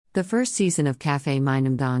The first season of Café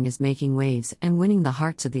Minamdang is making waves and winning the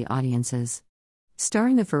hearts of the audiences.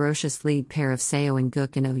 Starring the ferocious lead pair of Seo and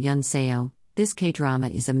Guk and Oh Yun Seo, this K-drama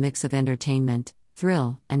is a mix of entertainment,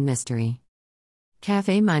 thrill, and mystery.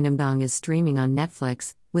 Café Minamdang is streaming on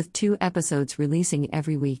Netflix, with 2 episodes releasing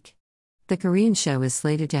every week. The Korean show is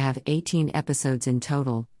slated to have 18 episodes in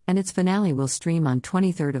total, and its finale will stream on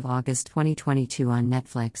 23rd of August 2022 on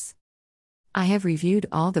Netflix. I have reviewed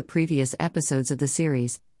all the previous episodes of the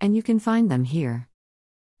series, and you can find them here.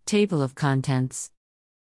 Table of Contents.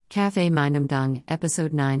 Café Minamdang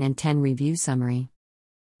Episode 9 and 10 Review Summary.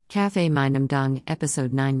 Café Minamdang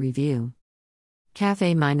Episode 9 Review.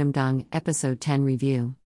 Café Minamdang Episode 10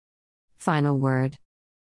 Review. Final word.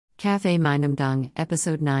 Café Minamdang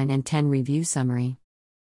Episode 9 and 10 Review Summary.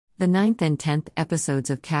 The 9th and 10th episodes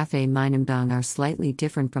of Café Minamdang are slightly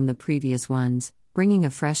different from the previous ones, bringing a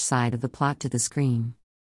fresh side of the plot to the screen.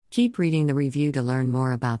 Keep reading the review to learn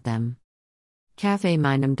more about them. Café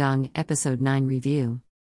Minamdang Episode 9 Review.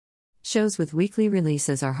 Shows with weekly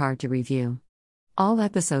releases are hard to review. All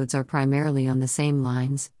episodes are primarily on the same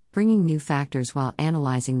lines, bringing new factors while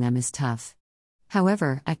analyzing them is tough.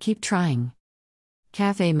 However, I keep trying.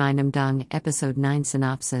 Café Minamdang Episode 9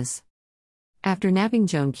 Synopsis. After nabbing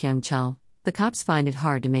Jeon Kyung-chul, the cops find it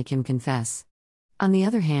hard to make him confess. On the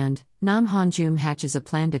other hand, Nam Han-jum hatches a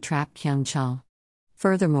plan to trap Kyung-chul.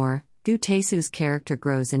 Furthermore, Gu Tae-soo's character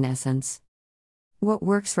grows in essence. What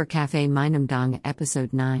works for Café Minamdang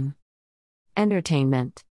Episode 9?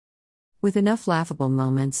 Entertainment. With enough laughable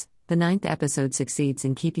moments, the 9th episode succeeds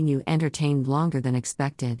in keeping you entertained longer than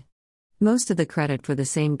expected. Most of the credit for the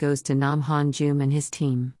same goes to Nam Han-jum and his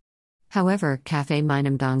team. However, Café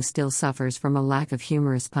Minamdang still suffers from a lack of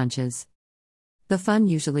humorous punches. The fun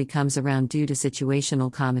usually comes around due to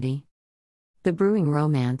situational comedy. The brewing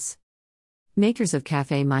romance. Makers of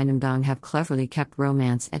Café Minamdang have cleverly kept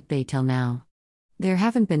romance at bay till now. There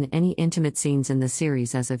haven't been any intimate scenes in the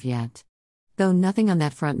series as of yet. Though nothing on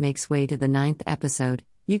that front makes way to the 9th episode,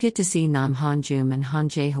 you get to see Nam Han-jum and Han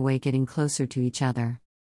Jae-hwa getting closer to each other.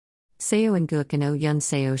 Seo and Guk and Oh Yun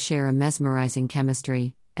Seo share a mesmerizing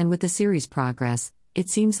chemistry, and with the series' progress, it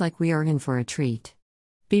seems like we are in for a treat.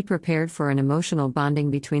 Be prepared for an emotional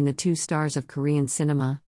bonding between the 2 stars of Korean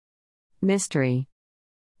cinema. Mystery.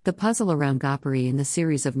 The puzzle around Gopuri in the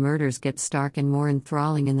series of murders gets stark and more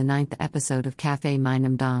enthralling in the 9th episode of Café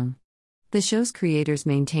Minamdang. The show's creators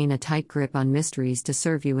maintain a tight grip on mysteries to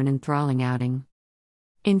serve you an enthralling outing.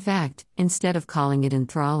 In fact, instead of calling it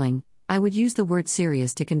enthralling, I would use the word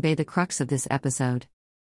serious to convey the crux of this episode.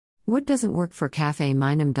 What doesn't work for Café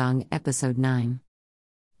Minamdang Episode 9?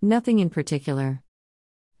 Nothing in particular.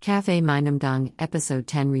 Café Minamdang Episode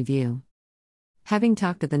 10 Review. Having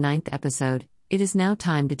talked of the 9th episode, it is now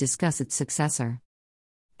time to discuss its successor.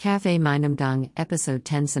 Café Minamdang Episode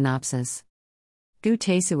 10 Synopsis. Gu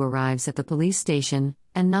Tae-soo arrives at the police station,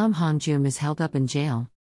 and Nam Han-jum is held up in jail.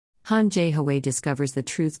 Han Jae-hwa discovers the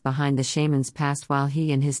truth behind the shaman's past while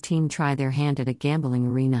he and his team try their hand at a gambling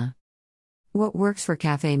arena. What works for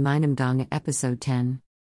Café Minamdang Episode 10?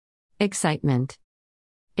 Excitement.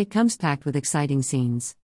 It comes packed with exciting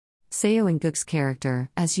scenes. Seo and Guk's character,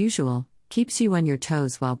 as usual, keeps you on your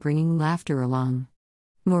toes while bringing laughter along.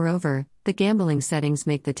 Moreover, the gambling settings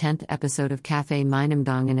make the 10th episode of Café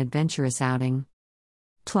Minamdang an adventurous outing.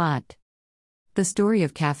 Plot. The story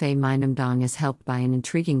of Café Minamdang is helped by an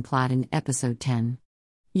intriguing plot in Episode 10.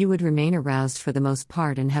 You would remain aroused for the most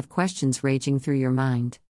part and have questions raging through your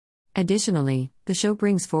mind. Additionally, the show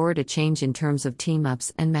brings forward a change in terms of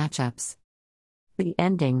team-ups and match-ups. The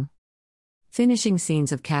ending. Finishing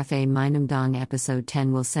scenes of Café Minamdang Episode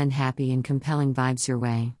 10 will send happy and compelling vibes your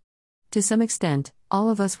way. To some extent, all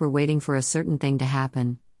of us were waiting for a certain thing to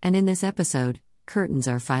happen, and in this episode, curtains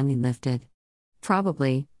are finally lifted.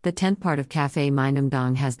 Probably, the 10th part of Café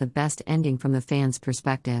Minamdang has the best ending from the fans'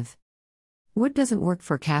 perspective. What doesn't work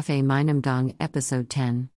for Café Minamdang Episode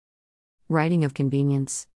 10? Writing of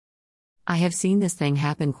convenience. I have seen this thing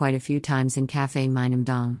happen quite a few times in Café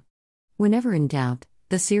Minamdang. Whenever in doubt,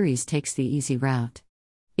 the series takes the easy route.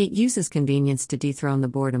 It uses convenience to dethrone the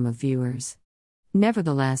boredom of viewers.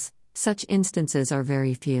 Nevertheless, such instances are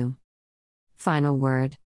very few. Final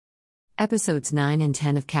word. Episodes 9 and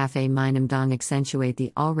 10 of Café Minamdang accentuate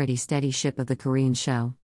the already steady ship of the Korean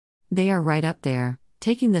show. They are right up there,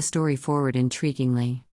 taking the story forward intriguingly.